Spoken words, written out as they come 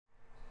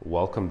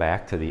Welcome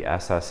back to the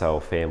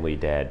SSL Family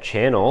Dad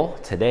channel.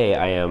 Today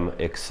I am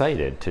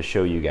excited to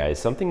show you guys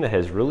something that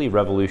has really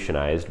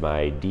revolutionized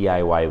my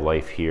DIY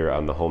life here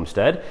on the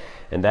homestead,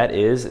 and that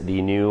is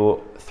the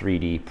new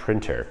 3D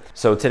printer.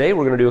 So today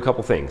we're going to do a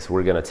couple things.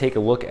 We're going to take a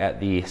look at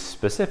the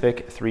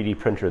specific 3D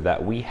printer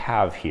that we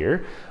have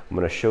here. I'm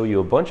going to show you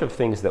a bunch of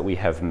things that we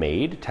have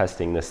made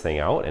testing this thing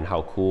out and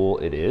how cool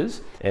it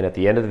is. And at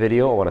the end of the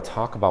video, I want to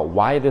talk about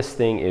why this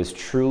thing is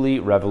truly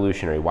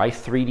revolutionary, why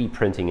 3D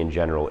printing in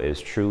general is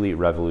truly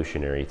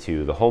revolutionary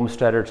to the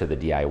homesteader, to the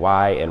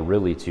DIY, and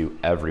really to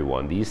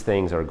everyone. These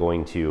things are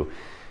going to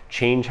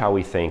change how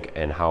we think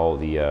and how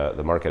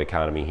the market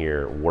economy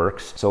here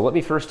works. So let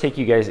me first take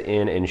you guys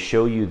in and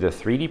show you the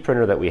 3D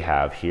printer that we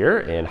have here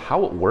and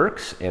how it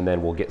works, and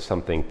then we'll get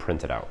something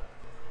printed out.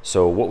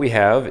 So what we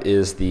have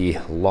is the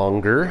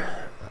longer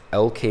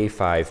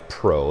LK5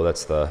 Pro.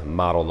 That's the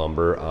model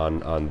number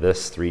on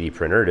this 3D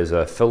printer. It is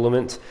a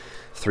filament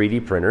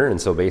 3D printer, and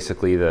so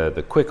basically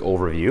the quick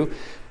overview,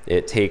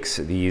 it takes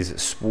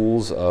these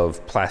spools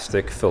of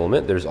plastic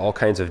filament. There's all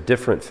kinds of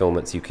different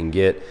filaments you can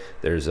get.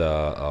 There's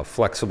a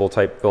flexible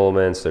type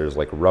filaments, there's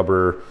like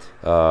rubber,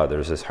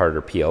 there's this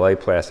harder PLA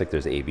plastic,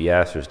 there's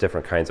ABS, there's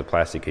different kinds of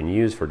plastic you can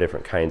use for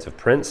different kinds of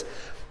prints.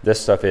 This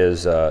stuff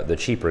is the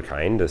cheaper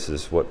kind. This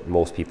is what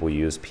most people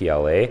use,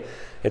 PLA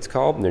it's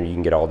called, and then you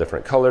can get all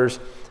different colors.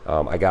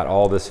 I got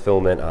all this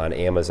filament on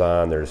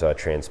Amazon. There's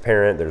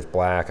transparent, there's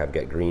black, I've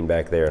got green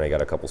back there, and I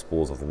got a couple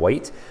spools of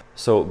white.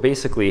 So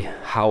basically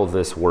how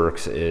this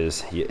works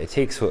is it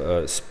takes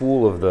a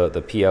spool of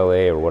the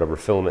PLA or whatever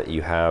filament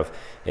you have,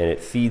 and it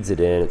feeds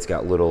it in. It's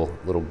got little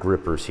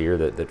grippers here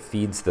that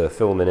feeds the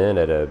filament in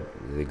at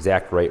the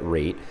exact right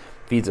rate,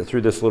 feeds it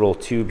through this little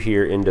tube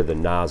here into the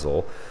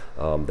nozzle.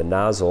 The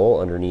nozzle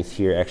underneath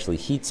here actually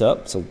heats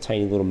up, so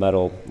tiny little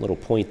metal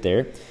point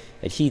there.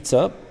 It heats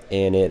up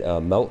and it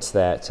melts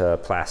that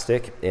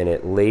plastic, and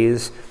it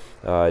lays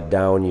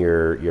down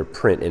your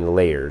print in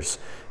layers.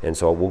 And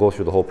so we'll go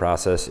through the whole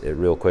process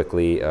real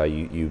quickly.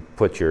 You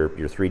put your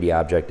 3D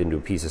object into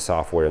a piece of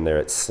software in there,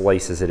 it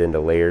slices it into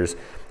layers,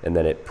 and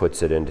then it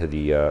puts it into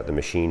the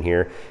machine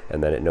here,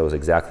 and then it knows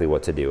exactly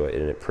what to do,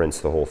 and it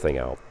prints the whole thing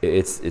out.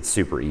 It's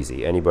super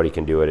easy. Anybody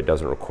can do it. It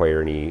doesn't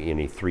require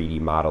any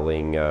 3D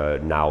modeling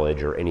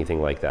knowledge or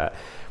anything like that.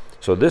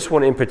 So this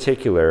one in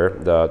particular,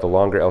 the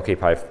longer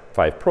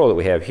LK5 Pro that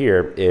we have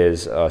here,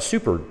 is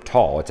super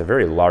tall. It's a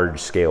very large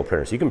scale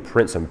printer, so you can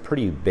print some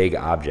pretty big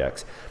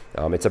objects.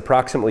 It's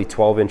approximately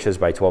 12 inches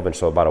by 12 inches,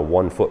 so about a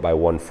 1 foot by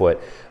 1 foot.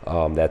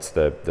 That's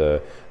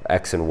the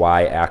X and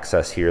Y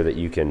axis here that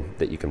you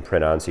can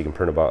print on. So you can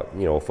print about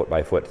a foot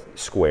by foot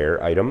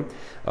square item,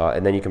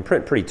 and then you can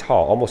print pretty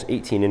tall, almost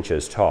 18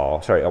 inches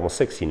tall. Sorry, almost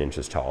 16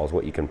 inches tall is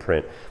what you can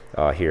print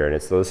here.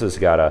 And this has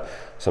got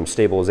some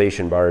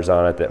stabilization bars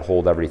on it that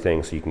hold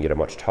everything, so you can get a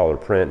much taller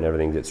print, and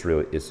everything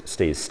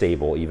stays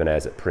stable even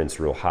as it prints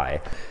real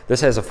high.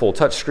 This has a full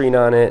touch screen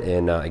on it,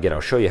 and again,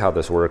 I'll show you how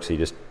this works. So you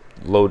just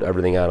load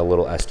everything on a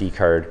little SD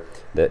card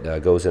that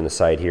goes in the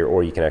side here,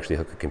 or you can actually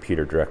hook a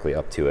computer directly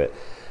up to it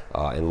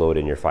and load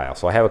in your file.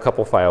 So I have a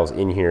couple files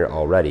in here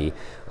already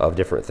of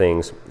different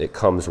things. It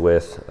comes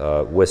with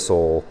a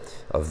whistle,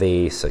 a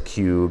vase, a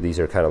cube. These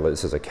are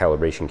this is a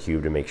calibration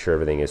cube to make sure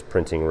everything is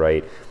printing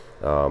right.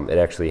 It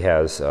actually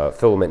has a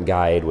filament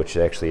guide, which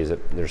actually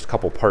there's a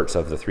couple parts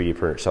of the 3D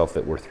printer itself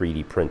that were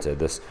 3D printed.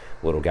 This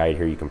little guide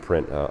here you can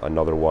print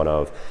another one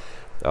of.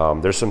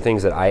 There's some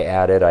things that I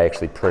added. I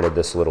actually printed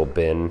this little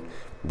bin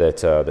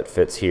that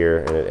fits here,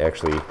 and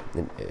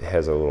it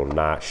has a little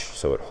notch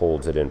so it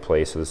holds it in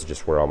place. So this is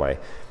just where all my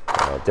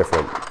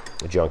different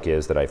junk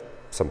is that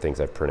some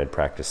things I've printed,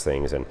 practice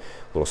things, and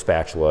a little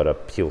spatula to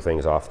peel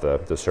things off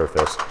the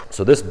surface.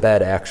 So this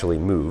bed actually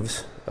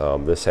moves.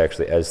 This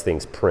actually, as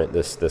things print,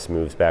 this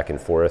moves back and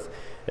forth,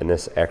 and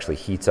this actually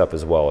heats up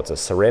as well. It's a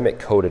ceramic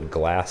coated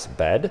glass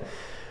bed.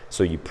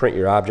 So you print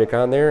your object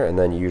on there, and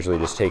then you usually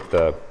just take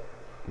the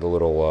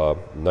little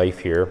knife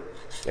here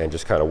and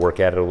just kind of work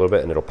at it a little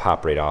bit, and it'll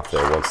pop right off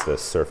there once the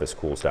surface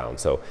cools down.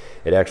 So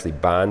it actually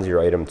bonds your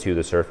item to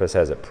the surface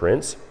as it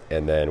prints,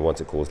 and then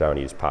once it cools down,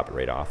 you just pop it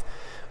right off.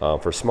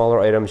 For smaller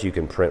items, you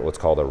can print what's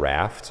called a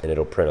raft, and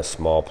it'll print a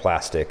small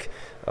plastic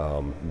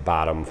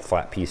bottom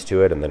flat piece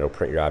to it, and then it'll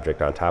print your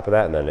object on top of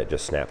that, and then it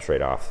just snaps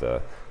right off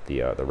the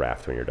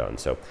raft when you're done.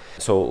 So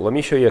let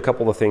me show you a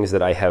couple of things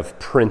that I have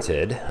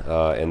printed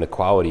and the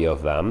quality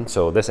of them.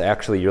 So this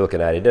actually, you're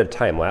looking at, I did a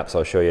time lapse,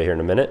 I'll show you here in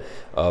a minute,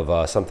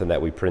 of something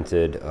that we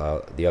printed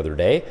the other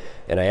day.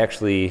 And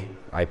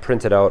I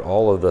printed out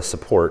all of the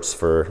supports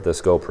for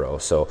this GoPro.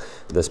 So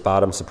this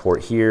bottom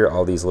support here,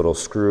 all these little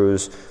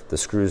screws, the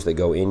screws that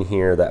go in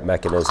here, that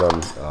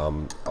mechanism,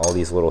 all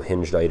these little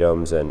hinged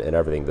items, and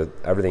everything.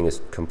 Everything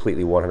is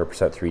completely 100%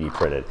 3D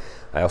printed.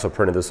 I also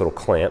printed this little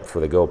clamp for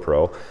the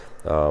GoPro.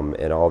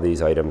 And all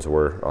these items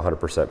were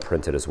 100%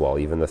 printed as well,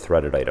 even the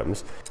threaded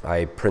items.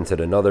 I printed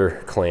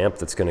another clamp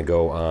that's going to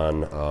go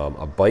on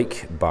a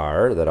bike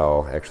bar that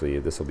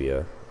this will be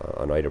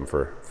an item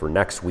for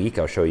next week.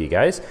 I'll show you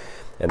guys.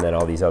 And then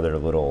all these other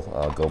little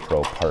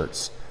GoPro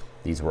parts,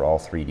 these were all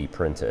 3D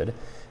printed.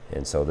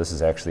 And so this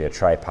is actually a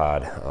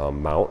tripod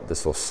mount.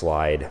 This will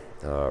slide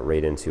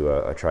right into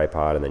a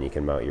tripod, and then you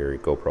can mount your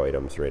GoPro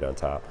items right on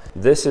top.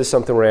 This is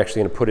something we're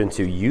actually going to put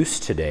into use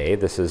today.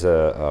 This is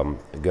going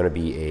to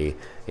be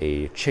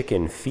a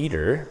chicken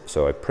feeder.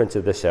 So I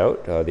printed this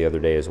out the other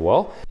day as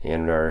well.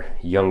 And our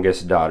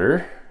youngest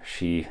daughter,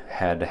 she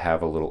had to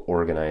have a little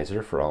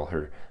organizer for all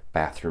her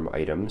bathroom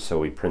items. So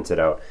we printed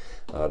out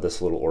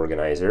this little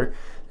organizer.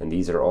 And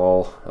these are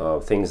all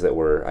things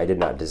that I did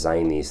not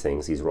design these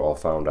things. These were all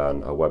found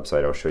on a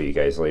website I'll show you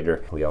guys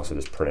later. We also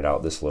just printed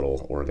out this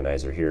little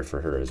organizer here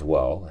for her as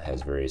well. It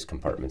has various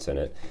compartments in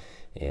it.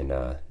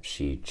 And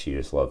she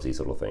just loves these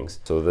little things.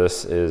 So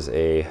this is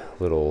a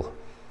little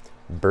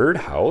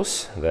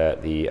birdhouse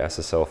that the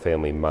SSL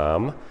family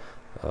mom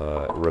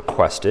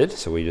requested.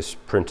 So we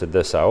just printed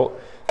this out.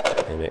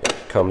 And it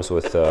comes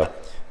with, I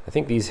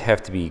think these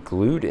have to be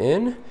glued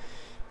in.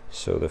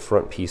 So the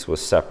front piece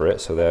was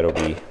separate, so that'll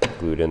be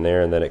glued in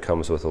there, and then it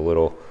comes with a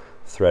little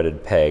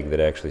threaded peg that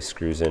actually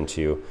screws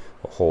into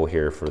a hole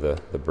here for the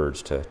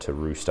birds to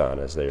roost on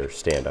as they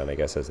stand on, I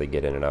guess, as they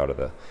get in and out of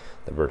the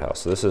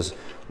birdhouse. So this is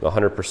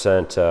 100%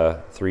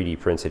 3D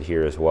printed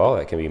here as well.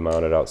 That can be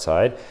mounted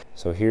outside.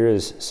 So here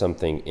is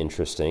something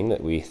interesting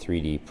that we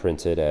 3D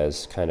printed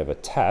as kind of a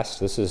test.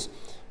 This is,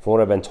 from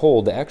what I've been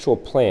told, the actual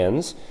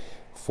plans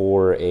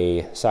for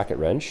a socket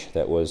wrench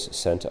that was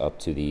sent up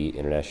to the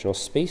International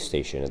Space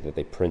Station that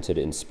they printed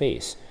in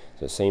space.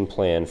 So same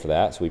plan for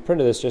that. So we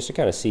printed this just to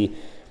kind of see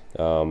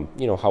you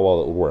know, how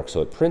well it would work.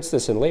 So it prints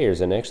this in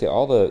layers, and actually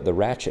all the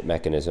ratchet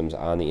mechanisms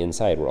on the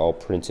inside were all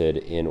printed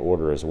in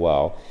order as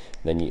well.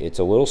 And then it's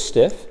a little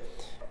stiff,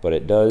 but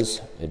it does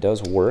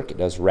work. It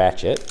does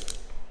ratchet.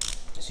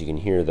 So you can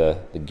hear the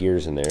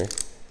gears in there,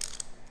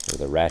 or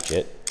the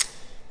ratchet.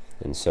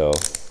 And so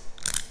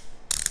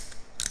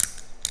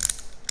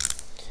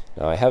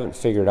now I haven't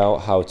figured out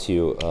how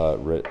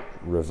to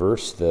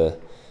reverse the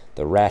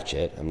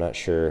ratchet. I'm not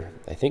sure.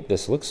 I think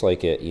this looks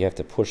like you have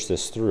to push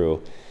this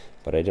through,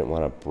 but I didn't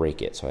want to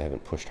break it, so I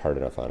haven't pushed hard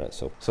enough on it.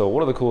 So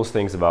one of the coolest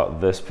things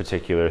about this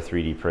particular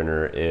 3D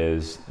printer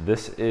is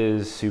this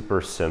is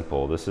super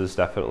simple. This is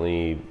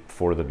definitely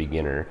for the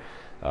beginner.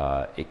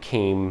 It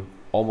came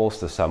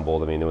almost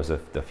assembled. I mean, there was a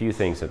few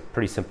things,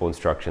 pretty simple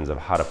instructions of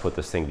how to put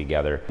this thing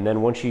together. And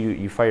then once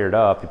you fire it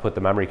up, you put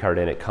the memory card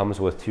in. It comes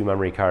with 2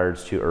 memory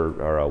cards,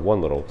 or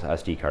one little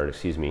SD card,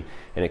 excuse me,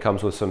 and it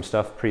comes with some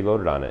stuff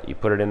preloaded on it. You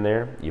put it in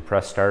there, you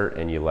press start,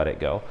 and you let it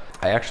go.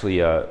 I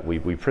actually,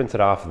 we printed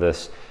off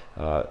this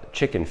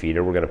chicken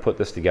feeder. We're going to put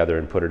this together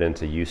and put it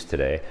into use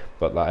today,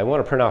 but I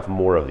want to print off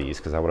more of these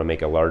because I want to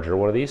make a larger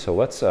one of these. So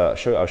let's I'll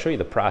show you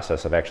the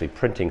process of actually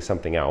printing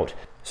something out.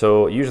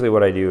 So usually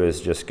what I do is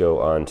just go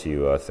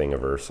onto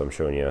Thingiverse. I'm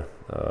showing you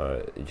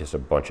just a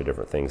bunch of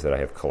different things that I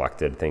have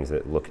collected, things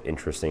that look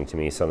interesting to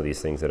me. Some of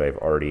these things that I've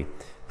already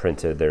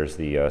printed. There's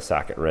the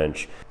socket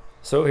wrench.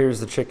 So here's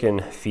the chicken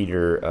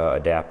feeder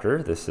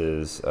adapter. This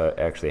is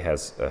actually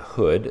has a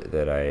hood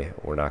that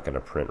we're not going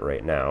to print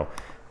right now.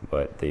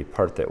 But the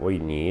part that we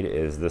need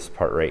is this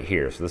part right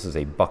here. So this is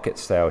a bucket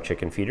style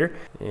chicken feeder.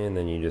 And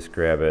then you just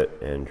grab it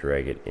and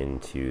drag it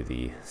into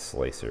the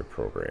slicer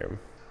program.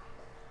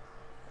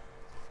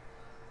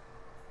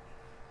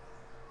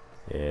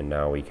 And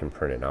now we can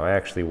print it. Now I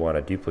actually want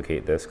to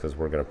duplicate this because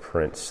we're going to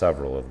print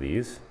several of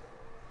these.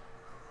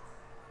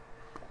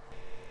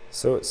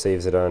 So it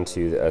saves it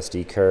onto the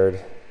SD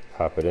card,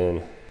 pop it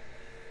in.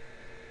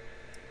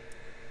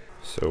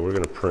 So we're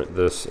going to print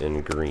this in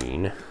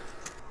green.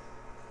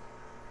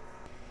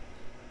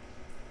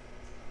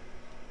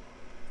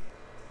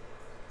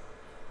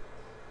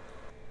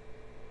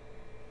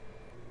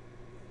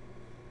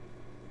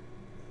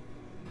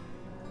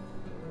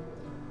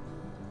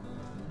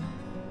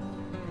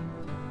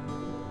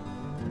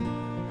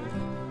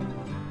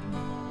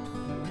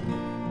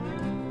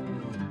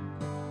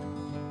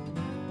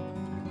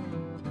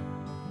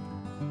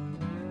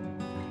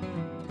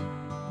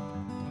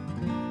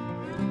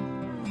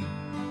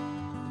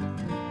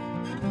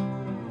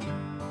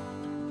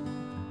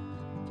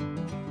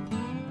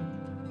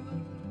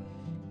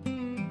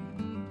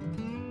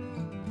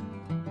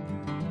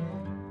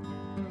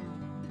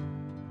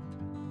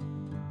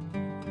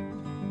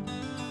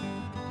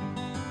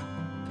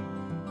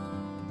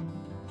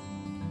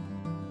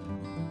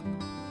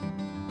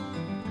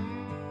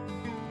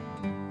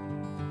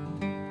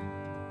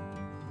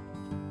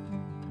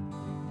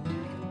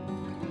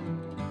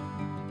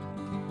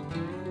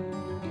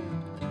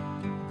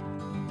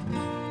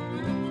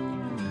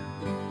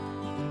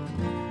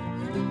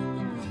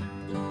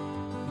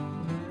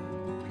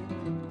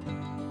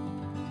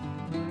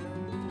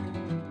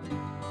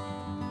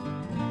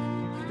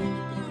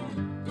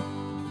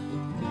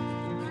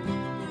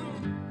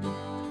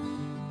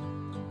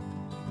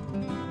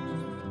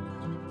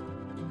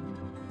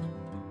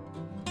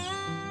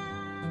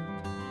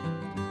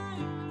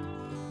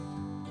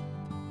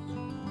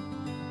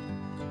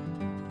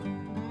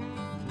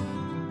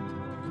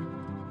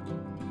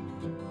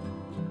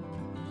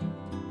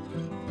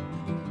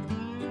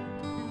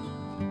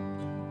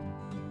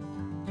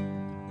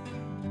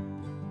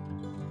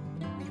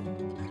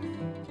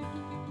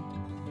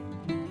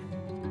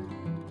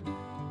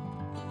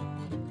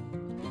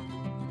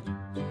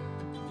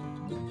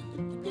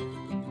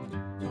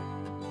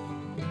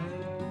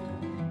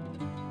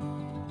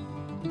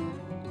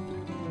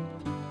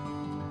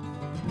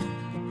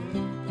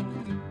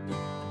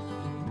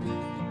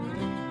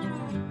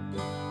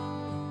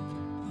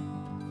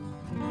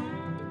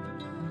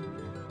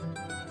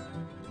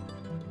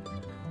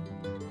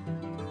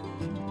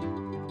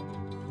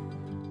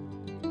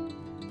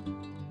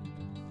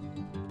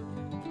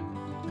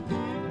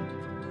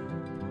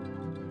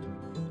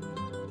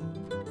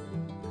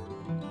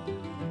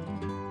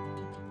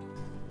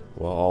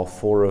 Well, all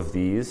 4 of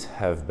these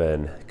have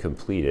been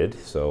completed,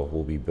 so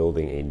we'll be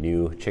building a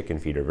new chicken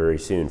feeder very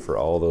soon for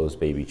all those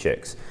baby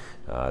chicks.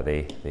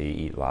 They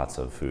eat lots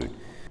of food.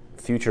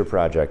 Future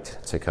project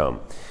to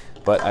come.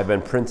 But I've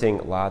been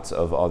printing lots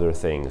of other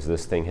things.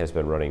 This thing has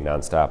been running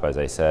nonstop, as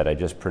I said. I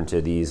just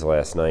printed these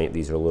last night.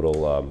 These are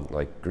little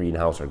like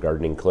greenhouse or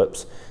gardening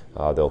clips.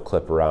 They'll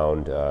clip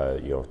around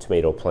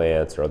tomato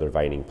plants or other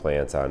vining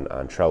plants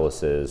on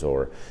trellises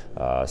or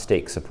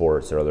stake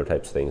supports or other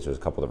types of things. There's a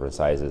couple different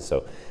sizes.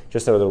 So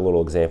just another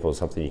little example of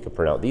something you can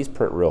print out. These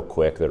print real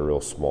quick. They're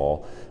real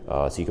small.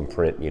 So you can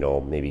print,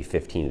 maybe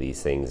 15 of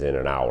these things in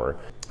an hour.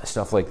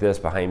 Stuff like this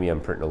behind me,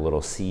 I'm printing a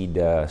little seed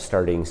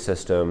starting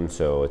system.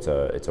 So it's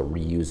a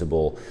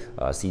reusable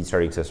seed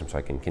starting system, so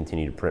I can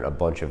continue to print a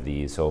bunch of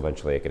these. So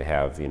eventually I could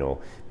have,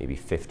 maybe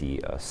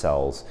 50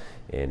 cells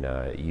and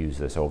use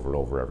this over and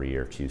over every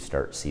year to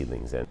start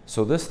seedlings in.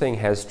 So this thing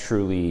has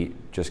truly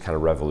just kind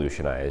of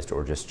revolutionized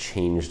or just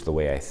changed the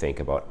way I think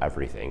about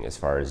everything as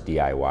far as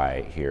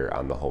DIY here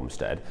on the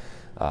homestead.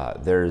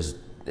 There's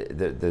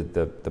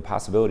the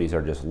possibilities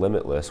are just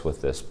limitless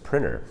with this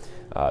printer.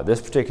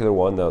 This particular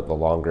one, the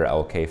longer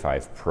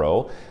LK5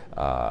 Pro,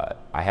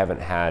 I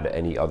haven't had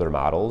any other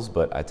models,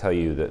 but I tell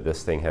you that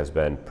this thing has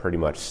been pretty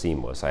much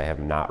seamless. I have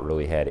not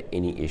really had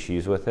any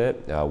issues with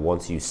it.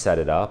 Once you set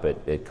it up,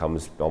 it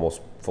comes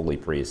almost fully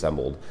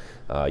pre-assembled.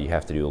 You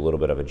have to do a little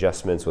bit of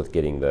adjustments with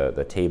getting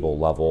the table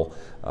level,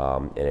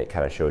 and it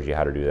kind of shows you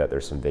how to do that.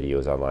 There's some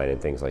videos online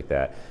and things like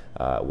that.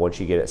 Once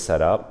you get it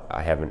set up,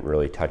 I haven't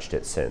really touched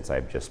it since.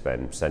 I've just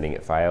been sending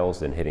it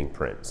files and hitting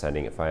print,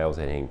 sending it files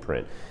and hitting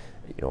print,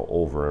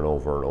 over and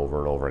over and over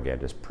and over again,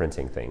 just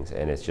printing things,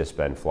 and it's just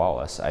been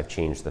flawless. I've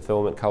changed the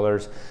filament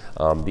colors.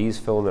 These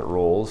filament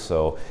rolls,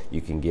 so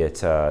you can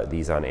get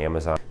these on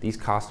Amazon. These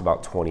cost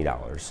about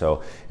 $20.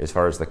 So as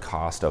far as the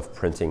cost of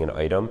printing an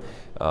item,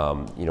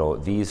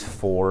 these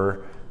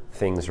 4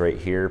 things right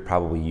here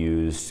probably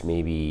used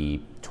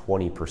maybe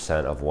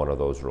 20% of one of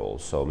those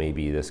rolls. So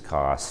maybe this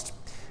cost,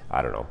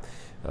 I don't know,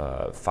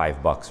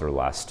 $5 or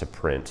less to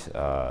print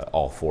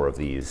all 4 of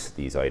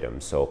these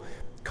items. So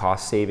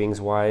cost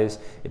savings wise,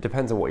 it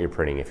depends on what you're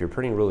printing. If you're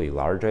printing really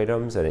large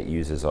items and it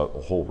uses a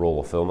whole roll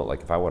of filament,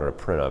 like if I wanted to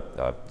print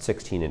a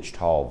 16-inch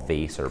tall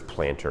vase or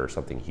planter or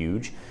something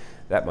huge,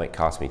 that might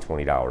cost me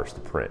 $20 to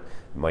print.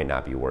 It might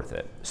not be worth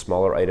it.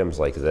 Smaller items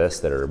like this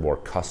that are more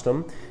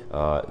custom,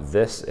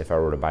 this, if I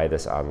were to buy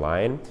this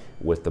online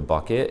with the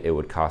bucket, it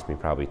would cost me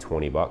probably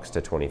 $20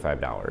 to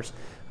 $25.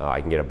 I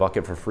can get a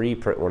bucket for free,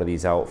 print one of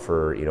these out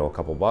for a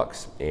couple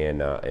bucks, and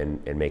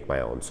make my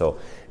own. So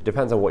it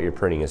depends on what you're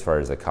printing as far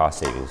as the cost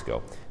savings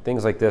go.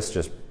 Things like this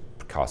just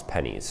cost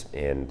pennies,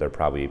 and they're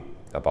probably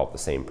about the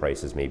same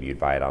price as maybe you'd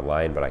buy it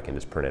online, but I can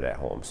just print it at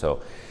home.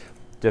 So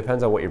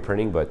depends on what you're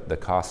printing, but the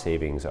cost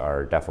savings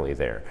are definitely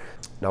there.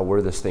 Now,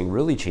 where this thing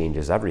really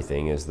changes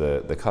everything is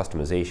the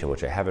customization,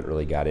 which I haven't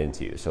really got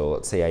into. So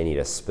let's say I need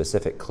a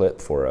specific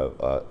clip for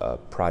a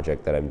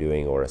project that I'm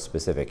doing, or a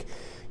specific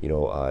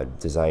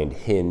designed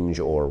hinge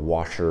or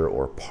washer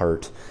or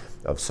part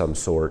of some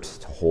sort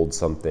to hold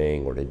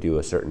something or to do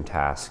a certain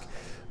task.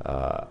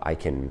 I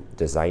can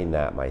design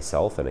that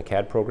myself in a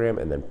CAD program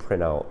and then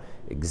print out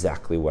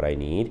exactly what I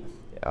need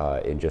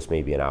in just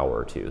maybe an hour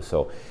or two.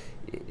 So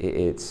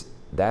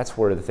that's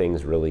where the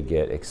things really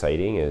get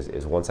exciting,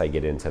 is once I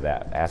get into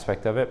that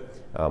aspect of it.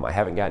 I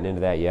haven't gotten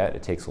into that yet.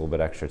 It takes a little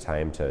bit extra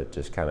time to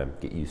just kind of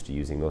get used to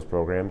using those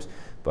programs.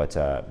 But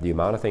the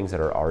amount of things that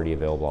are already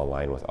available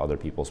online with other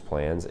people's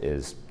plans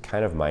is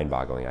kind of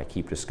mind-boggling. I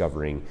keep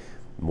discovering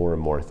more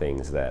and more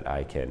things that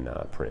I can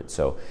print.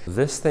 So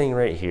this thing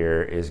right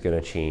here is going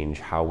to change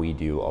how we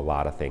do a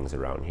lot of things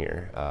around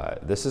here.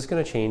 This is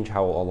going to change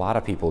how a lot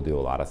of people do a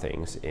lot of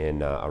things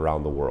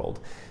around the world.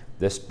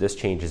 This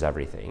changes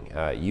everything.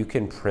 You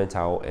can print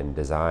out and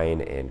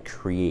design and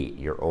create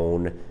your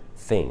own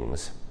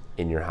things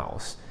in your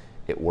house.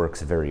 It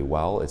works very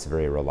well. It's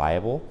very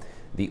reliable.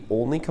 The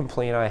only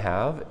complaint I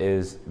have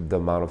is the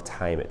amount of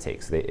time it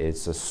takes.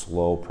 It's a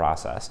slow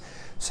process.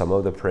 Some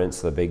of the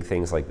prints, the big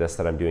things like this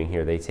that I'm doing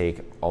here, they take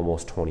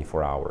almost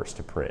 24 hours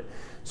to print.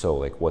 So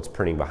like what's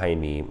printing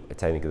behind me, I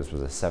think this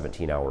was a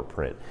 17-hour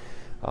print.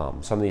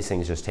 Some of these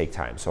things just take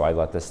time. So I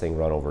let this thing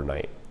run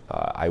overnight.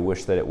 I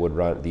wish that it would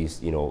run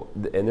these,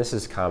 and this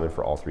is common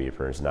for all 3D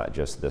printers, not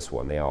just this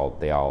one. They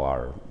all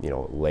are,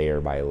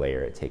 layer by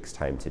layer. It takes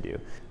time to do.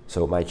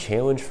 So my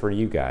challenge for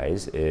you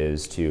guys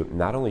is to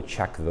not only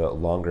check the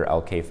longer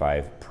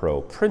LK5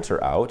 Pro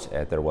printer out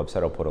at their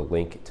website. I'll put a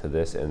link to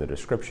this in the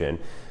description,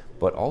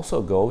 but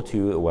also go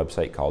to a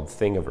website called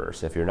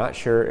Thingiverse. If you're not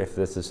sure if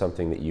this is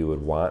something that you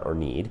would want or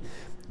need,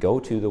 go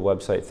to the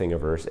website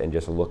Thingiverse and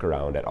just look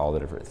around at all the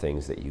different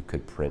things that you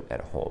could print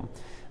at home.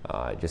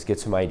 Just get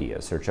some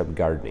ideas. Search up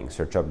gardening,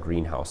 search up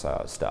greenhouse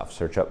stuff,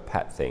 search up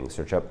pet things,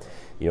 search up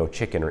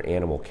chicken or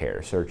animal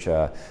care, search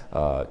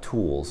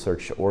tools,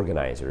 search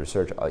organizers,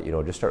 search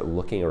just start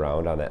looking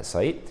around on that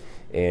site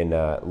and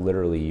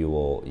literally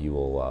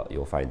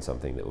you'll find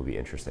something that will be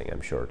interesting,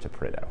 I'm sure, to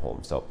print at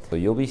home. So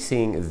you'll be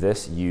seeing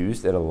this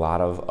used in a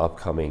lot of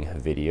upcoming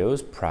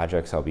videos.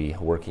 Projects I'll be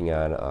working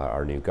on,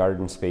 our new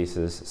garden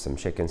spaces, some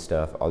chicken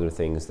stuff, other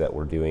things that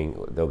we're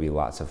doing. There'll be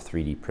lots of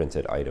 3D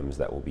printed items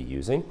that we'll be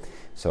using.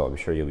 So I'm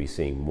sure you'll be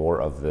seeing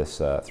more of this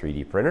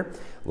 3D printer.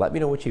 Let me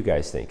know what you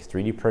guys think.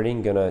 3D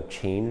printing gonna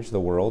change the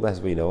world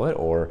as we know it,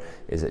 or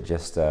is it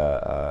just,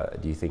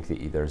 do you think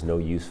that there's no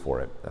use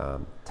for it?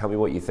 Tell me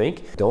what you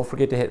think. Don't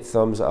forget to hit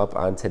thumbs up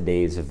on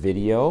today's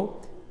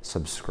video.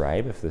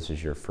 Subscribe if this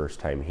is your first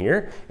time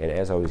here. And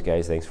as always,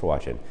 guys, thanks for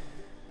watching.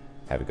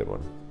 Have a good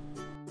one.